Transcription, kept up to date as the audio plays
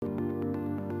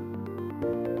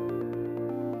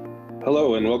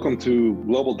Hello and welcome to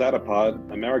Global Data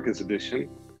Pod, America's edition.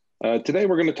 Today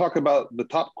we're going to talk about the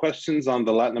top questions on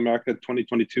the Latin America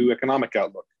 2022 economic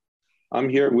outlook. I'm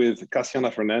here with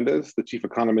Cassiana Fernandez, the chief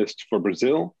economist for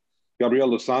Brazil, Gabriel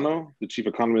Lozano, the chief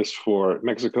economist for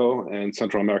Mexico and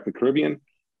Central America Caribbean,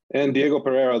 and Diego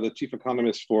Pereira, the chief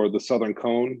economist for the Southern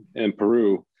Cone and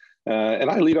Peru. And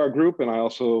I lead our group, and I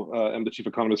also am the chief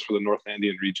economist for the North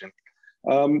Andean region.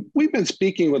 We've been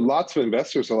speaking with lots of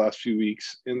investors the last few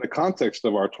weeks in the context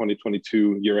of our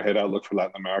 2022 year ahead outlook for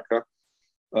Latin America.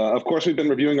 Of course, we've been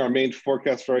reviewing our main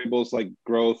forecast variables like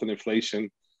growth and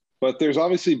inflation, but there's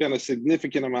obviously been a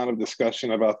significant amount of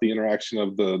discussion about the interaction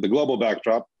of the global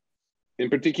backdrop.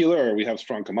 In particular, we have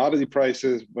strong commodity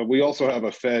prices, but we also have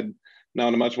a Fed now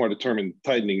in a much more determined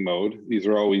tightening mode. These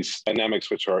are always dynamics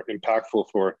which are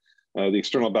impactful for the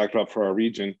external backdrop for our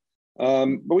region.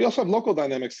 But we also have local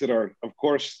dynamics that are, of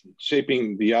course,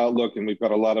 shaping the outlook, and we've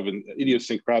got a lot of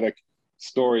idiosyncratic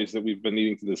stories that we've been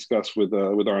needing to discuss with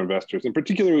our investors. In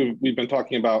particular, we've been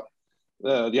talking about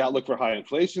the outlook for high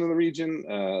inflation in the region,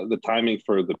 the timing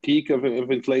for the peak of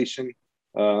inflation,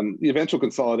 the eventual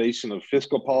consolidation of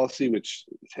fiscal policy, which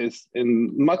has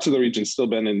in much of the region still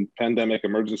been in pandemic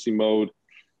emergency mode,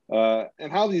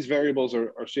 and how these variables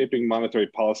are shaping monetary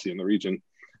policy in the region.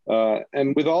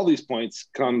 And with all these points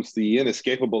comes the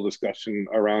inescapable discussion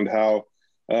around how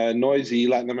noisy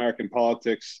Latin American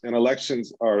politics and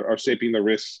elections are shaping the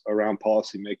risks around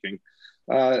policymaking.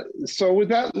 So with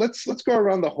that, let's go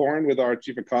around the horn with our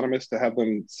chief economist to have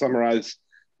them summarize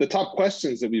the top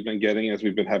questions that we've been getting as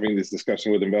we've been having this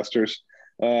discussion with investors,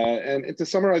 and to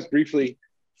summarize briefly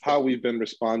how we've been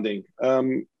responding.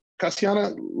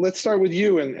 Cassiana, let's start with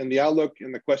you and the outlook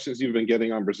and the questions you've been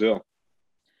getting on Brazil.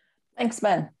 Thanks,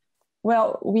 Ben.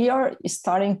 Well, we are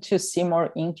starting to see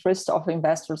more interest of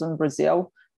investors in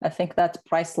Brazil. I think that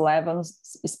price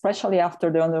levels, especially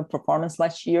after the underperformance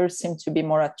last year, seem to be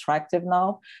more attractive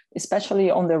now,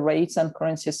 especially on the rates and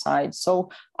currency side. So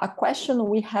a question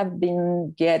we have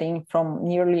been getting from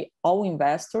nearly all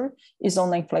investors is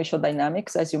on inflation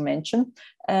dynamics, as you mentioned,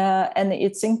 and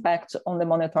its impact on the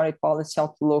monetary policy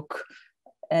outlook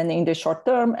and in the short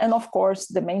term. And of course,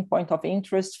 the main point of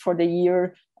interest for the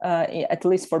year, at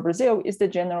least for Brazil, is the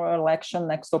general election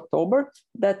next October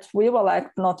that will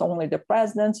elect not only the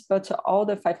president, but all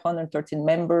the 513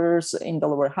 members in the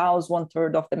lower house,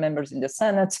 1/3 of the members in the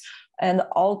Senate, and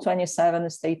all 27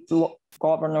 state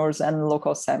governors and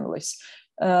local assemblies.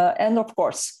 And of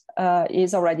course,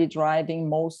 is already driving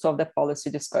most of the policy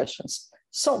discussions.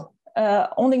 So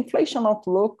on the inflation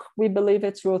outlook, we believe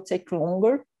it will take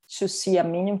longer to see a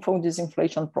meaningful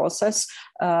disinflation process.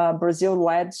 Brazil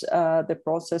led the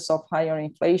process of higher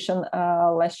inflation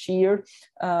last year,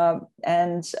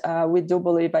 and we do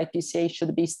believe IPCA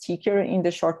should be stickier in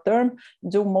the short term,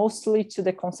 due mostly to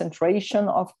the concentration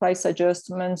of price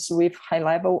adjustments with high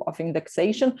level of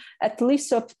indexation, at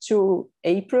least up to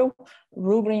April,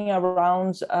 hovering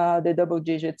around the double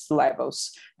digits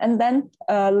levels. And then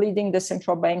leading the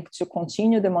central bank to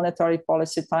continue the monetary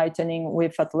policy tightening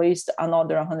with at least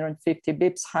another 150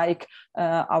 bips hike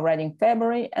already in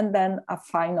February, and then a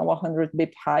final 100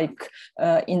 bip hike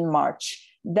in March.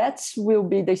 That will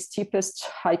be the steepest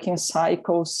hiking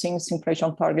cycle since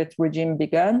inflation target regime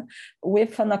began,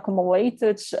 with an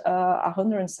accumulated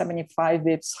 175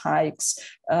 bips hikes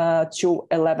to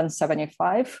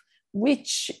 1175.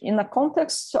 Which, in the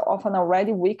context of an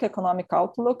already weak economic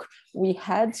outlook, we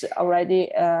had already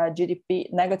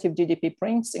negative GDP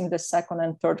prints in the second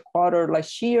and third quarter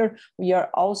last year. We are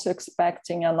also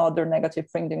expecting another negative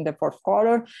print in the fourth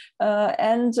quarter.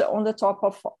 And on the top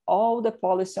of all the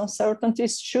policy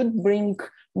uncertainties should bring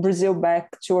Brazil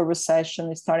back to a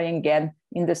recession starting again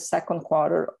in the second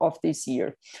quarter of this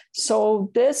year.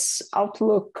 So this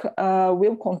outlook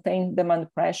will contain demand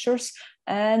pressures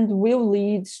and will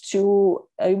lead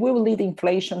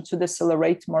inflation to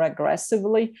decelerate more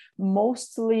aggressively,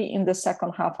 mostly in the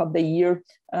second half of the year,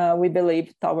 we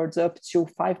believe towards up to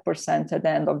 5% at the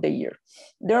end of the year.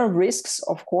 There are risks,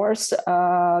 of course,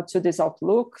 to this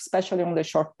outlook, especially on the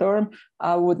short term.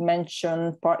 I would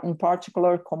mention in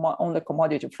particular on the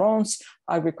commodity fronts,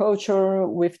 agriculture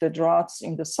with the droughts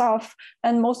in the south,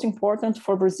 and most important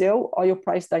for Brazil, oil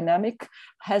price dynamic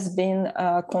has been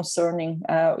concerning.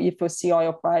 If we see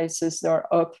oil prices,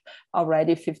 they're up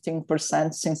already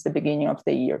 15% since the beginning of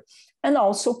the year. And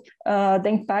also the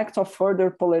impact of further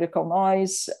political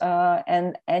noise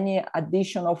and any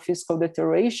additional fiscal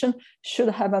deterioration should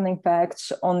have an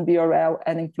impact on BRL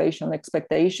and inflation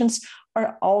expectations,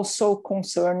 are also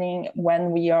concerning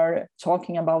when we are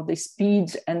talking about the speed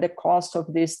and the cost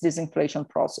of this disinflation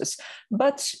process.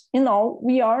 But,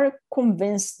 we are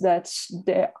convinced that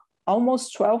the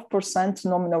almost 12%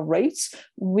 nominal rates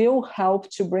will help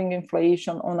to bring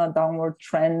inflation on a downward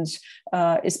trend,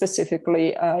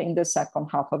 specifically in the second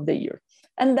half of the year.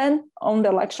 And then on the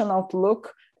election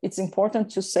outlook, it's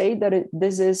important to say that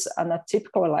this is an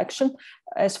atypical election,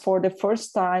 as for the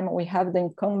first time, we have the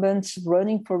incumbents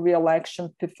running for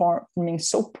re-election performing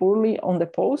so poorly on the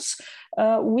polls,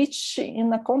 which in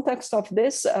the context of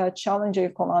this challenging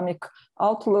economic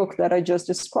outlook that I just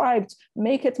described,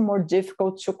 make it more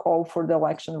difficult to call for the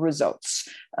election results.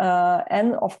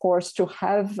 And of course, to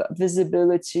have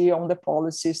visibility on the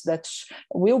policies that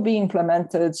will be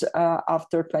implemented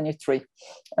after 23.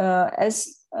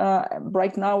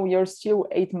 Right now, we are still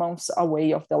 8 months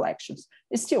away of the elections.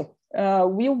 Still,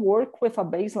 we'll work with a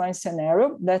baseline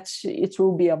scenario that it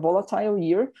will be a volatile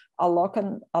year, a lot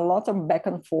of back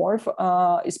and forth,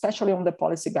 especially on the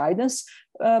policy guidance,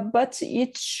 but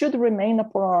it should remain a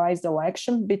polarized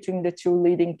election between the two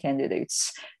leading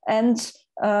candidates. And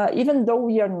even though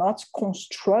we are not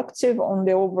constructive on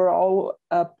the overall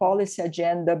policy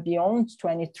agenda beyond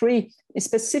 23,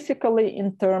 specifically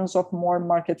in terms of more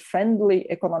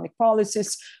market-friendly economic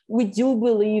policies, we do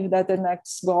believe that the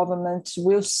next government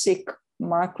will seek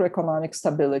macroeconomic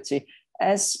stability.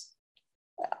 As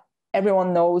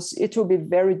everyone knows, it will be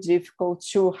very difficult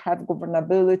to have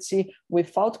governability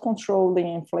without controlling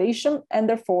inflation and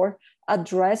therefore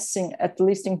addressing, at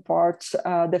least in part,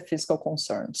 the fiscal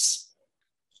concerns.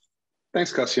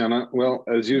 Thanks, Cassiana. Well,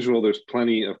 as usual, there's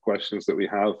plenty of questions that we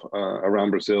have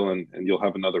around Brazil, and you'll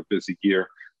have another busy year.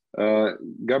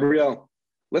 Gabriel,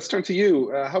 let's turn to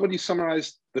you. How would you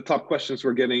summarize the top questions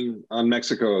we're getting on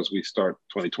Mexico as we start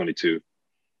 2022?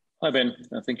 Hi, Ben.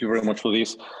 Thank you very much for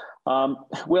this.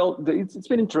 Well, it's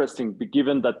been interesting,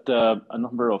 given that a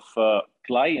number of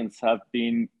clients have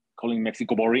been calling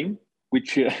Mexico boring,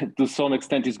 which to some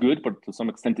extent is good, but to some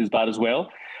extent is bad as well.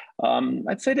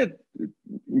 I'd say that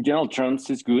in general terms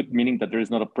is good, meaning that there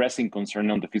is not a pressing concern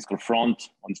on the fiscal front,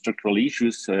 on structural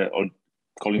issues, or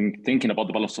thinking about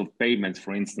the balance of payments,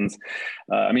 for instance.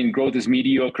 I mean, growth is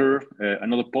mediocre,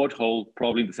 another pothole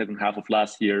probably in the second half of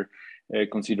last year,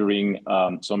 considering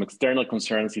some external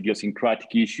concerns,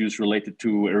 idiosyncratic issues related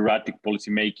to erratic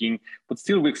policymaking. But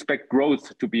still, we expect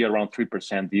growth to be around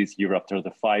 3% this year after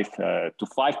the 5 to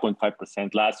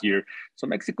 5.5% last year. So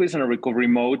Mexico is in a recovery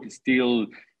mode, still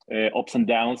ups and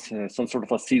downs, some sort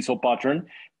of a seesaw pattern.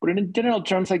 But in general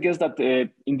terms, I guess that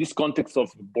in this context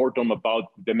of boredom about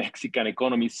the Mexican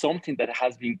economy, something that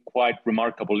has been quite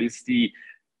remarkable is the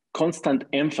constant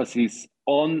emphasis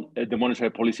on the monetary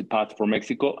policy path for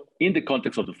Mexico in the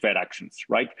context of the Fed actions,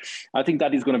 right? I think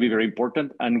that is going to be very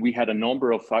important. And we had a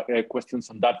number of questions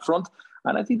on that front.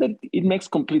 And I think that it makes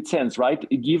complete sense, right?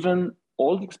 Given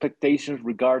all the expectations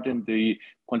regarding the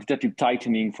quantitative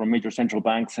tightening from major central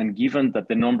banks, and given that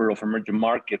the number of emerging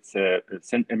markets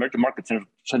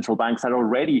central banks are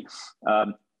already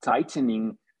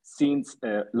tightening since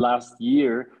last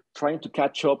year, trying to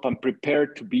catch up and prepare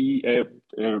to be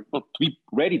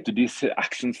ready to these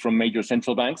actions from major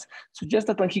central banks, suggests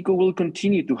that Banxico will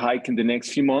continue to hike in the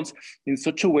next few months in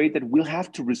such a way that we'll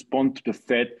have to respond to the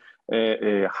Fed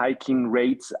hiking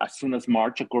rates as soon as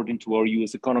March, according to our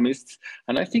US economists.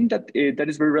 And I think that that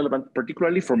is very relevant,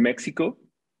 particularly for Mexico,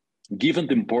 given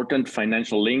the important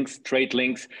financial links, trade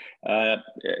links.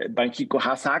 Banxico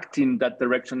has acted in that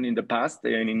direction in the past,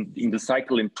 and in the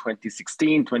cycle in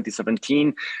 2016,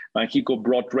 2017, Banxico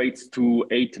brought rates to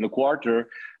 8.25.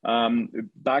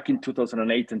 Back in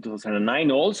 2008 and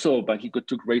 2009, also Banxico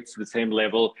took rates to the same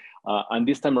level. And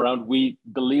this time around, we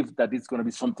believe that it's going to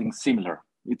be something similar.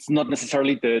 It's not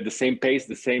necessarily the same pace,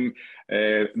 the same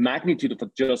magnitude of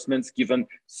adjustments, given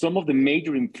some of the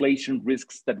major inflation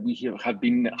risks that we have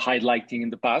been highlighting in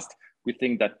the past. We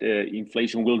think that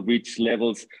inflation will reach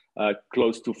levels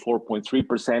close to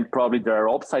 4.3%. Probably there are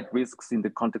upside risks in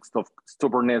the context of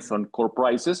stubbornness on core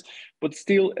prices, but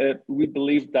still we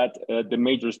believe that the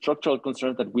major structural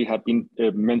concerns that we have been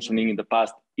mentioning in the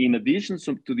past, in addition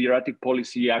to the erratic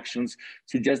policy actions,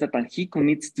 suggest that Banxico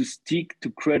needs to stick to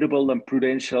credible and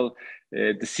prudential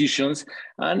decisions,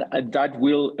 and that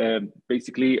will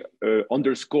basically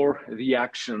underscore the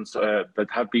actions that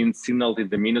have been signaled in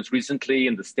the minutes recently,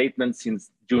 in the statements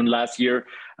since June last year,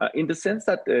 in the sense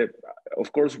that,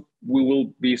 of course, we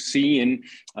will be seeing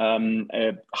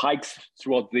hikes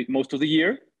throughout most of the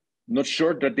year. Not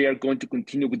sure that they are going to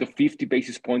continue with the 50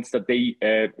 basis points that they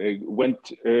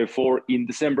went for in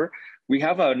December. We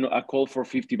have a call for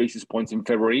 50 basis points in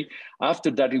February.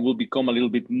 After that, it will become a little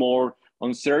bit more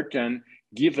uncertain,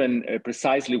 given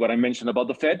precisely what I mentioned about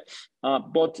the Fed.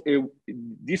 But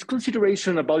this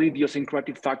consideration about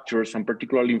idiosyncratic factors, and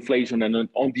particularly inflation, and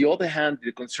on the other hand,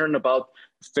 the concern about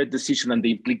Fed decision and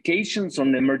the implications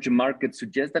on emerging markets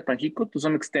suggest that Banxico, to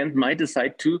some extent, might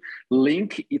decide to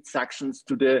link its actions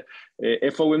to the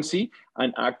FOMC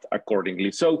and act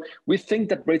accordingly. So we think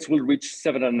that rates will reach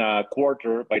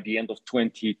 7.25% by the end of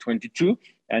 2022,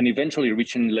 and eventually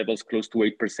reaching levels close to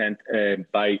 8%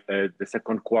 by the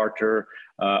second quarter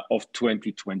of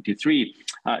 2023,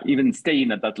 even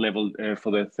staying at that level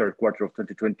for the third quarter of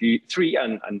 2023.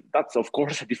 And that's, of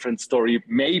course, a different story,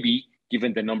 maybe,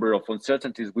 given the number of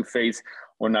uncertainties we face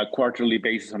on a quarterly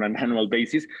basis, on an annual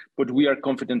basis. But we are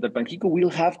confident that Banxico will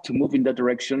have to move in that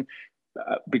direction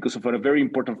because of a very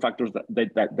important factor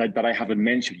that I haven't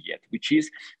mentioned yet, which is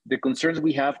the concerns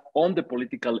we have on the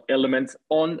political elements,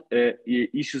 on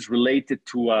issues related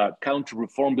to a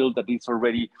counter-reform bill that is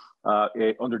already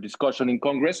under discussion in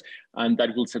Congress, and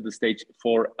that will set the stage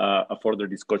for a further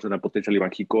discussion and potentially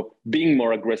Banxico being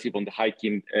more aggressive on the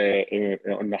hiking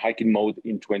mode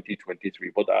in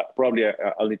 2023. But probably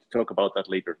I'll need to talk about that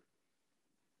later.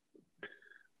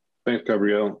 Thanks,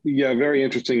 Gabriel. Yeah, very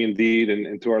interesting indeed.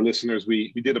 And to our listeners,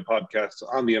 we did a podcast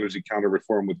on the energy counter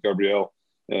reform with Gabriel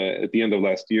at the end of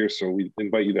last year. So we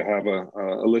invite you to have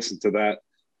a listen to that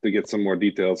to get some more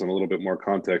details and a little bit more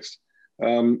context.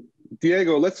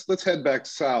 Diego, let's head back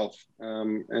south.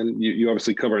 And you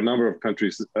obviously cover a number of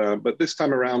countries, but this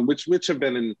time around, which have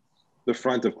been in the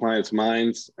front of clients'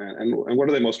 minds, and what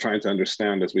are they most trying to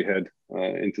understand as we head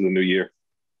into the new year?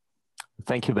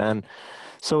 Thank you, Ben.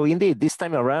 So indeed, this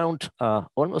time around,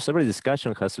 almost every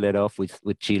discussion has led off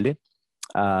with Chile.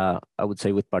 I would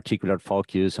say with particular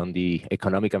focus on the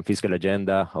economic and fiscal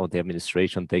agenda of the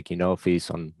administration taking office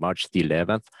on March the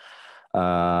 11th,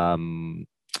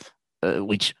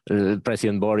 which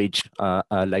President Boric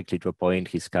likely to appoint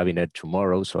his cabinet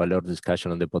tomorrow. So a lot of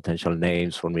discussion on the potential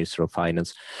names for Minister of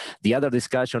Finance. The other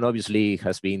discussion obviously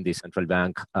has been the central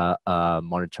bank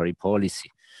monetary policy.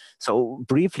 So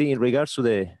briefly in regards to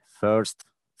the first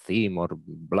theme or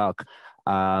block,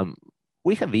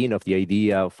 we have been of the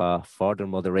idea of further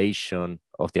moderation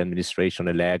of the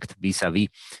administration-elect vis-a-vis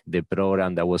the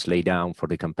program that was laid down for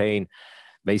the campaign.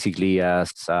 Basically,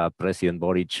 as President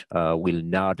Boric will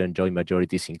not enjoy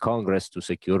majorities in Congress to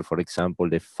secure, for example,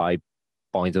 the 5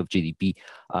 points of GDP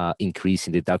increase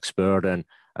in the tax burden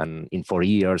and in 4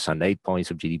 years and 8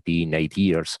 points of GDP in 8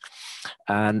 years.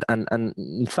 And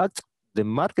in fact, the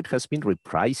market has been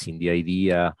repricing the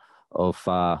idea of,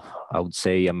 I would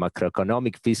say, a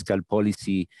macroeconomic fiscal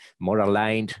policy more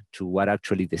aligned to what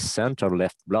actually the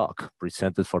center-left bloc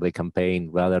presented for the campaign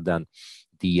rather than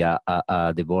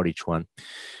the Boric one.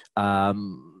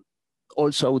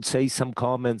 Also, I would say some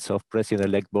comments of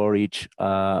President-elect Boric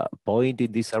point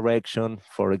in this direction.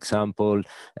 For example,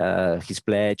 his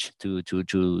pledge to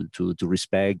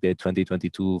respect the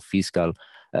 2022 fiscal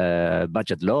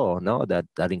budget law,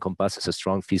 that encompasses a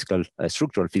strong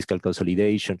structural fiscal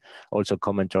consolidation. Also,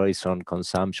 commentaries on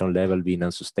consumption level being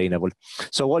unsustainable.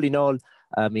 So all in all,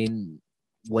 I mean,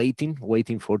 waiting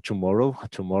for tomorrow.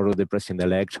 Tomorrow, the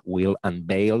president-elect will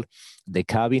unveil the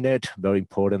cabinet. Very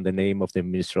important, the name of the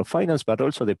Minister of Finance, but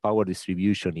also the power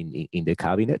distribution in the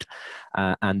cabinet,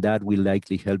 and that will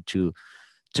likely help to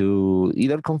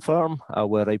either confirm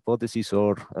our hypothesis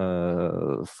or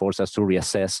force us to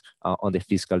reassess on the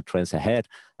fiscal trends ahead,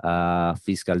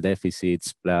 fiscal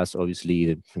deficits, plus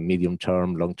obviously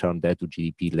medium-term, long-term debt to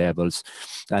GDP levels.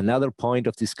 Another point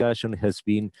of discussion has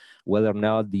been whether or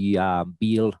not the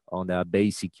bill on a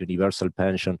basic universal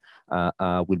pension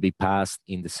will be passed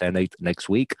in the Senate next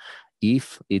week.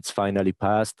 If it's finally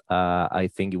passed, I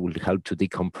think it will help to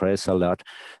decompress a lot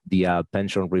the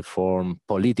pension reform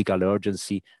political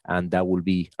urgency, and that will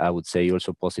be, I would say,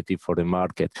 also positive for the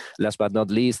market. Last but not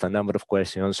least, a number of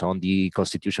questions on the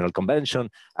Constitutional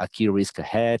Convention, a key risk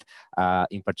ahead,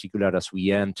 in particular as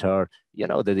we enter,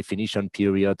 the definition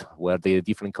period where the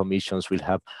different commissions will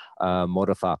have more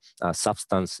of a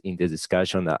substance in the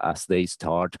discussion as they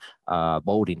start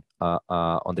voting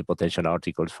on the potential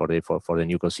articles for the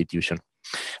new constitution.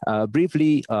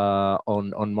 Briefly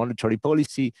on monetary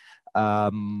policy,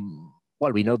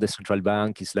 well, we know the central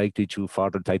bank is likely to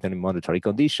further tighten monetary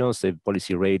conditions. The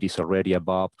policy rate is already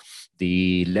above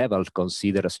the level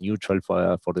considered as neutral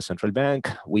for the central bank.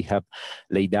 We have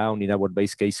laid down in our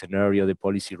base case scenario the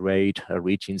policy rate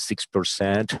reaching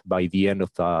 6% by the end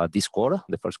of this quarter,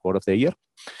 the first quarter of the year.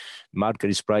 Market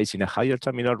is pricing a higher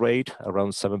terminal rate,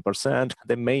 around 7%.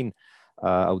 The main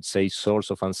I would say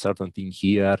source of uncertainty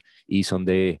here is on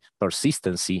the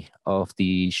persistency of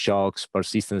the shocks,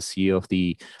 persistency of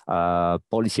the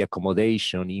policy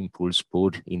accommodation impulse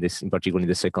put in particular in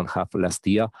the second half of last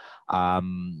year.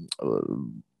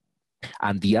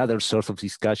 And the other source of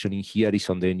discussion in here is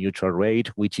on the neutral rate,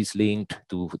 which is linked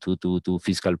to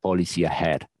fiscal policy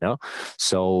ahead. No?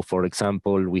 So, for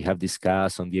example, we have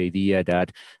discussed on the idea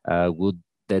that would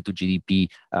debt to GDP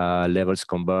levels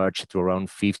converge to around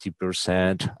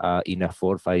 50% in a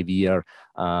 4 or 5 year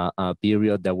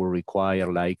period, that will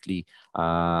require likely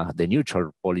the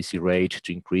neutral policy rate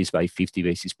to increase by 50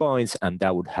 basis points, and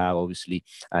that would have obviously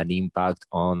an impact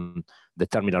on the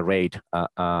terminal rate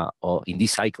in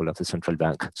this cycle of the central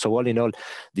bank. So all in all,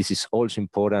 this is also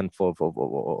important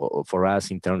for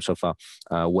us in terms of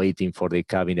waiting for the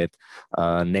cabinet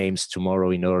names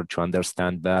tomorrow in order to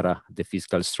understand better the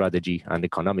fiscal strategy and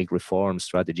economic reform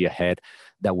strategy ahead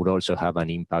that would also have an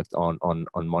impact on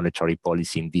monetary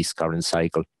policy in this current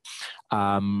cycle.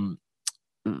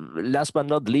 Last but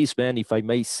not least, Ben, if I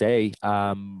may say,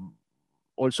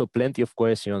 also plenty of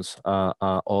questions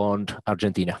on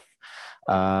Argentina.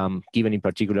 Given in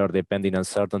particular the pending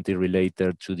uncertainty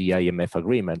related to the IMF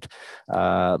agreement.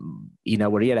 In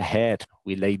our year ahead,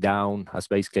 we lay down as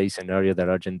base case scenario that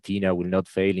Argentina will not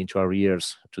fail into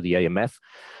arrears to the IMF,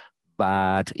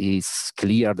 but it's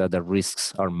clear that the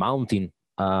risks are mounting.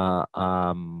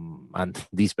 And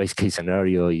this base case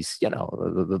scenario is,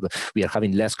 we are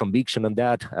having less conviction on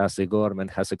that, as the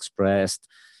government has expressed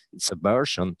its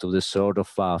aversion to the sort of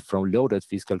front-loaded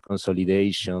fiscal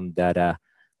consolidation that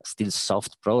still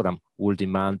soft program will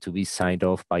demand to be signed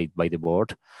off by the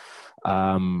board.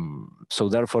 So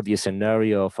therefore, the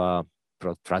scenario of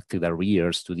protracted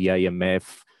arrears to the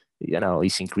IMF,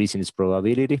 is increasing its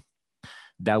probability.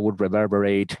 That would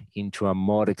reverberate into a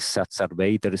more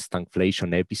exacerbated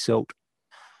stagflation episode.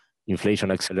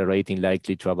 Inflation accelerating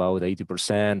likely to about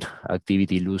 80%,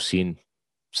 activity losing,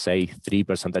 say, 3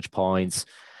 percentage points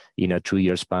in a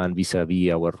 2-year span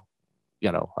vis-a-vis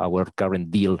our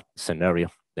current deal scenario.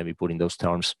 Let me put in those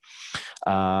terms.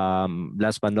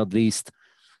 Last but not least,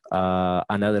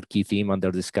 another key theme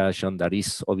under discussion that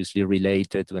is obviously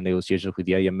related to the negotiations with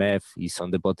the IMF is on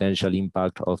the potential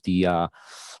impact of the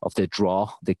draw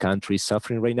the country is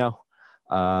suffering right now.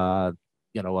 A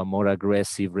more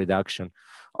aggressive reduction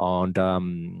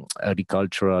on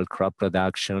agricultural crop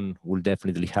production will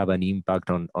definitely have an impact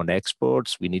on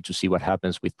exports. We need to see what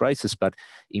happens with prices, but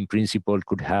in principle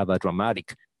could have a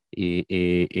dramatic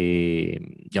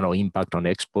impact on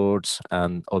exports,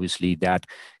 and obviously that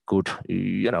could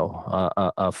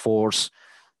force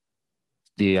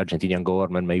the Argentinian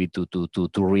government maybe to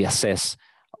reassess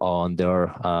on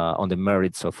the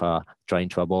merits of trying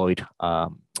to avoid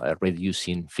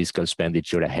reducing fiscal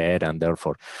expenditure ahead, and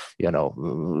therefore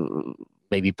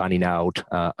maybe panning out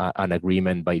an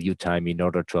agreement by due time in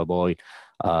order to avoid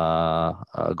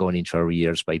going into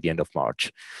arrears by the end of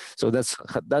March. So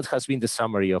that has been the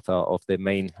summary of the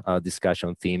main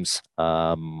discussion themes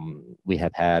we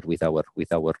have had with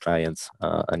our clients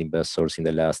and investors in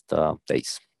the last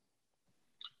days.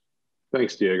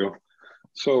 Thanks, Diego.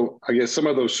 So I guess some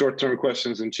of those short-term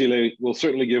questions in Chile will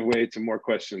certainly give way to more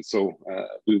questions. So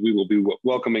we will be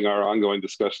welcoming our ongoing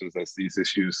discussions as these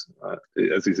issues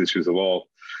evolve.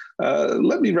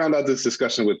 Let me round out this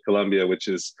discussion with Colombia, which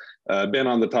has been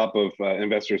on the top of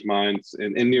investors' minds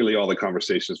in nearly all the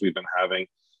conversations we've been having.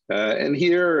 And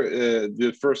here,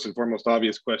 the first and foremost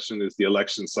obvious question is the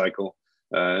election cycle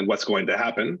and what's going to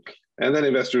happen. And then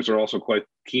investors are also quite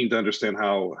keen to understand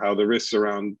how the risks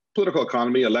around political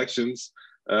economy, elections,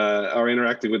 are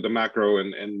interacting with the macro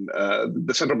and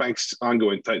the central bank's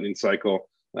ongoing tightening cycle,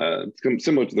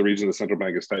 similar to the region the central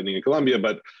bank is tightening in Colombia,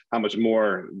 but how much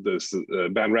more does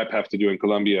BANREP have to do in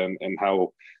Colombia, and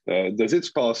how does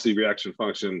its policy reaction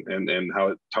function and how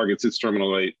it targets its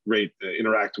terminal rate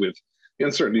interact with the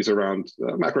uncertainties around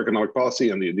macroeconomic policy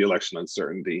and the election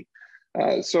uncertainty.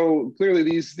 So clearly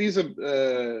these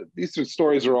two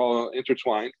stories are all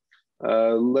intertwined.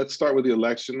 Let's start with the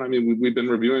election. I mean, we've been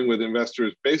reviewing with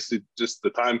investors basically just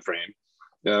the time frame.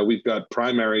 We've got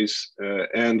primaries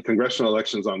and congressional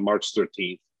elections on March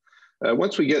 13th.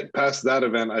 Once we get past that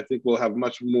event, I think we'll have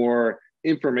much more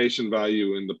information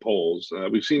value in the polls.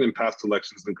 We've seen in past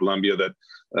elections in Colombia that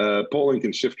polling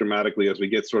can shift dramatically as we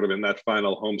get sort of in that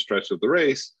final home stretch of the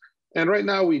race. And right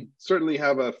now, we certainly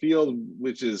have a field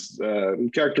which is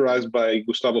characterized by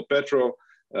Gustavo Petro,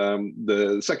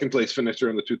 the second place finisher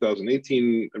in the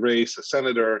 2018 race, a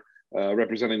senator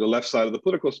representing the left side of the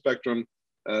political spectrum,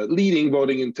 leading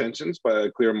voting intentions by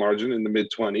a clear margin in the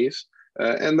mid-20s.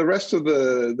 And the rest of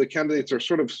the candidates are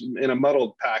sort of in a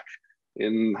muddled pack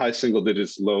in high single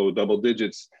digits, low double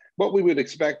digits. What we would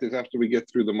expect is after we get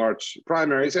through the March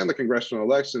primaries and the congressional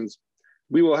elections,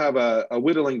 we will have a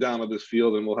whittling down of this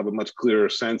field, and we'll have a much clearer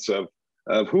sense of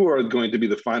who are going to be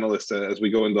the finalists as we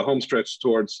go in the home stretch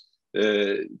towards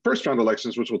first round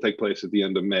elections, which will take place at the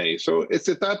end of May. So it's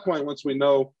at that point, once we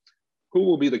know who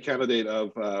will be the candidate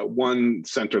of one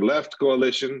center-left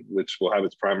coalition, which will have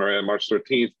its primary on March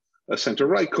 13th, a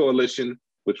center-right coalition,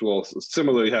 which will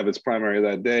similarly have its primary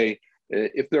that day.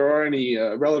 If there are any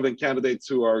relevant candidates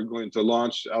who are going to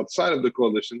launch outside of the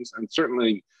coalitions, and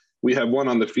certainly we have one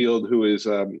on the field who is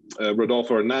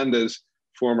Rodolfo Hernandez,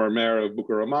 former mayor of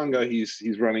Bucaramanga.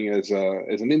 He's running as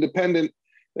an independent,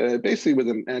 basically with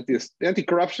an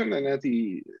anti-corruption and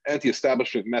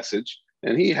anti-establishment message.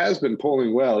 And he has been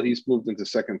polling well. He's moved into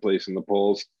second place in the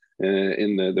polls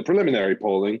in the preliminary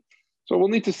polling. So we'll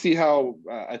need to see how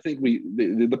I think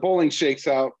the polling shakes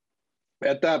out.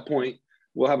 At that point,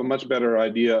 we'll have a much better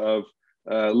idea of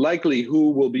likely who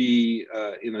will be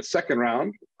in a second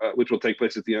round, which will take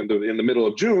place in the middle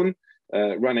of June,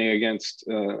 running against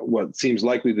what seems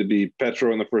likely to be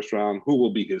Petro in the first round, who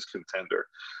will be his contender.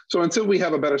 So until we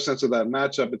have a better sense of that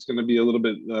matchup, it's going to be a little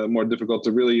bit more difficult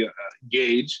to really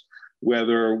gauge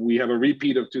whether we have a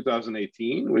repeat of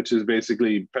 2018, which is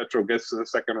basically Petro gets to the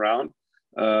second round,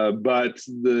 but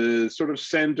the sort of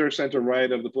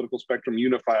center-right of the political spectrum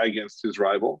unify against his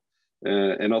rival,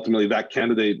 and ultimately that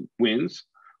candidate wins,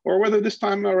 or whether this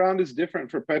time around is different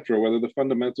for Petro, whether the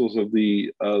fundamentals of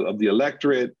the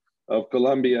electorate of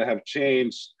Colombia have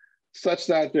changed such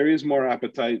that there is more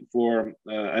appetite for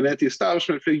an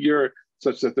anti-establishment figure,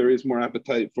 such that there is more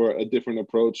appetite for a different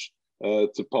approach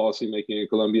to policymaking in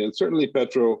Colombia. And certainly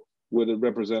Petro would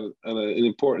represent an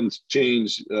important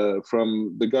change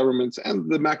from the governments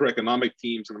and the macroeconomic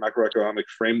teams and the macroeconomic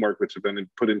framework which have been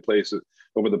put in place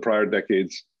over the prior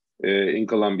decades in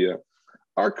Colombia.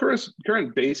 Our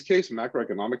current base case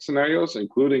macroeconomic scenarios,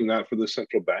 including that for the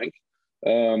central bank,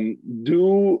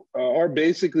 are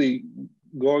basically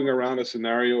going around a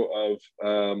scenario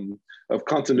of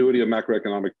continuity of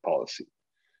macroeconomic policy.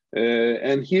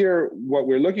 And here, what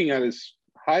we're looking at is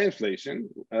high inflation,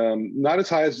 not as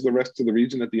high as the rest of the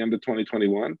region at the end of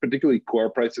 2021, particularly core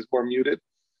prices more muted,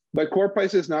 but core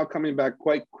prices now coming back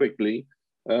quite quickly.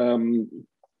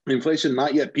 Inflation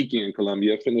not yet peaking in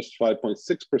Colombia, finished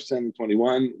 5.6% in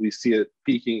 21. We see it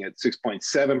peaking at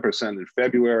 6.7% in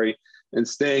February and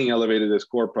staying elevated as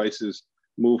core prices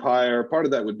move higher. Part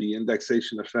of that would be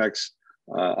indexation effects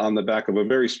on the back of a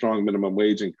very strong minimum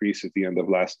wage increase at the end of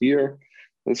last year.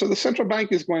 And so the central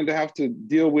bank is going to have to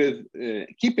deal with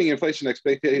keeping inflation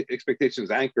expectations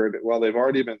anchored while they've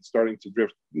already been starting to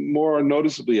drift more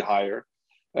noticeably higher,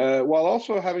 while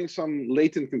also having some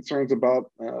latent concerns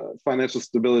about financial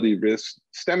stability risks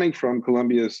stemming from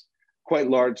Colombia's quite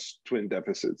large twin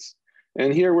deficits.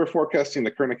 And here we're forecasting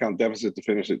the current account deficit to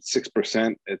finish at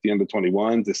 6% at the end of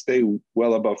 21, to stay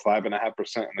well above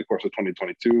 5.5% in the course of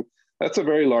 2022. That's a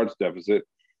very large deficit.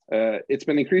 It's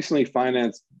been increasingly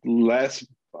financed less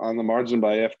on the margin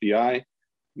by FDI,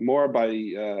 more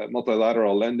by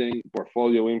multilateral lending,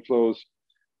 portfolio inflows.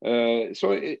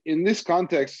 So in this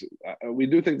context, we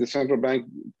do think the central bank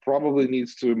probably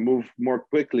needs to move more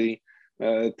quickly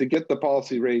to get the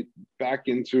policy rate back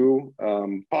into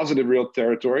positive real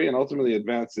territory and ultimately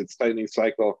advance its tightening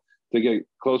cycle to get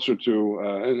closer to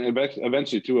and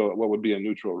eventually to what would be a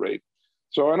neutral rate.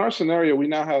 So in our scenario, we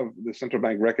now have the central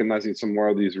bank recognizing some more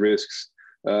of these risks,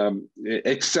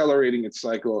 accelerating its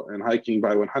cycle and hiking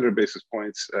by 100 basis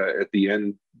points at the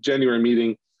end January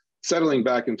meeting, settling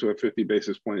back into a 50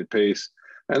 basis point pace.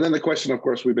 And then the question, of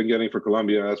course, we've been getting for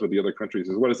Colombia, as with the other countries,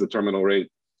 is what is the terminal rate?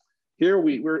 Here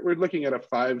we're looking at a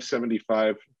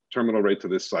 5.75 terminal rate to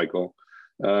this cycle.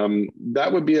 That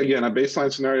would be, again, a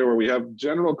baseline scenario where we have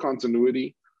general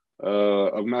continuity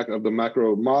of the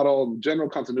macro model, general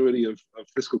continuity of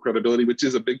fiscal credibility, which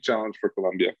is a big challenge for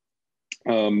Colombia.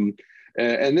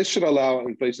 And this should allow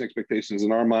inflation expectations,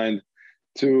 in our mind,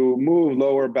 to move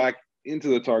lower back into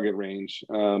the target range,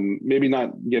 maybe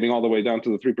not getting all the way down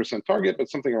to the 3% target, but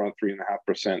something around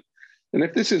 3.5%. And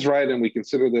if this is right, and we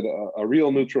consider that a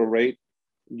real neutral rate,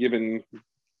 given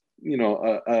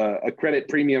a credit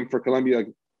premium for Colombia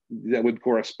that would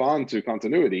correspond to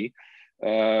continuity,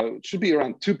 should be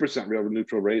around 2% real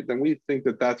neutral rate, then we think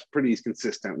that that's pretty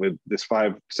consistent with this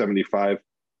 5.75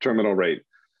 terminal rate.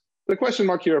 The question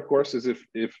mark here, of course, is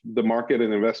if the market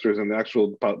and investors and the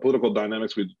actual political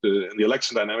dynamics and the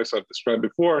election dynamics I've described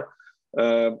before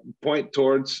point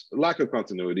towards lack of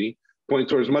continuity, point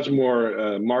towards much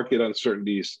more market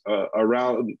uncertainties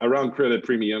around credit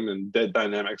premium and debt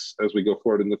dynamics as we go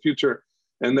forward in the future,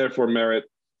 and therefore merit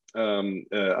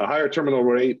a higher terminal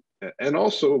rate, and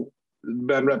also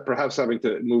BANREP perhaps having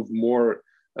to move more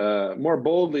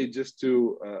boldly just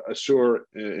to assure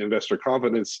investor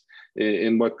confidence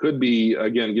in what could be,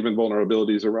 again, given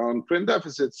vulnerabilities around twin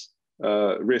deficits,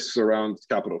 risks around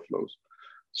capital flows.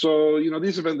 So,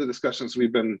 these have been the discussions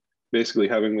we've been basically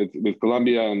having with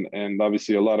Colombia, and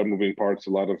obviously a lot of moving parts, a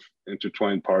lot of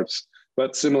intertwined parts,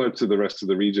 but similar to the rest of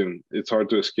the region, it's hard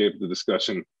to escape the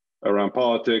discussion around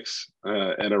politics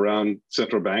and around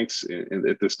central banks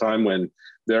at this time when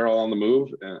they're all on the move,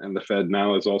 and the Fed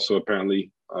now is also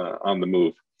apparently on the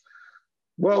move.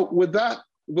 Well, with that,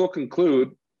 we'll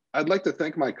conclude. I'd like to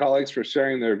thank my colleagues for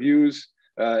sharing their views.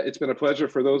 It's been a pleasure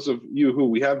for those of you who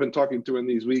we have been talking to in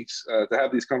these weeks to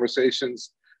have these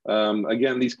conversations.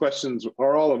 Again, these questions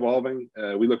are all evolving.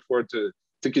 We look forward to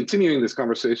continuing this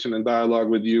conversation and dialogue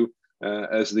with you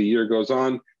as the year goes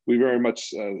on. We very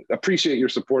much appreciate your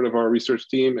support of our research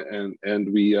team,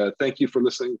 and we thank you for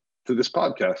listening to this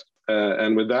podcast.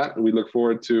 And with that, we look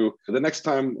forward to the next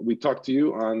time we talk to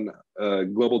you on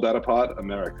Global Data Pod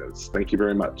Americas. Thank you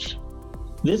very much.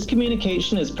 This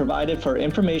communication is provided for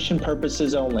information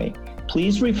purposes only.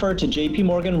 Please refer to JP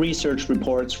Morgan research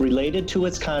reports related to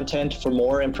its content for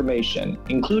more information,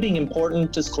 including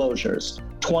important disclosures.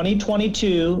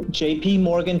 2022 JP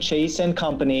Morgan Chase &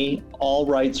 Company, all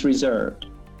rights reserved.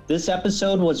 This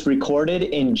episode was recorded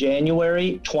in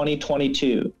January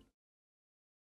 2022.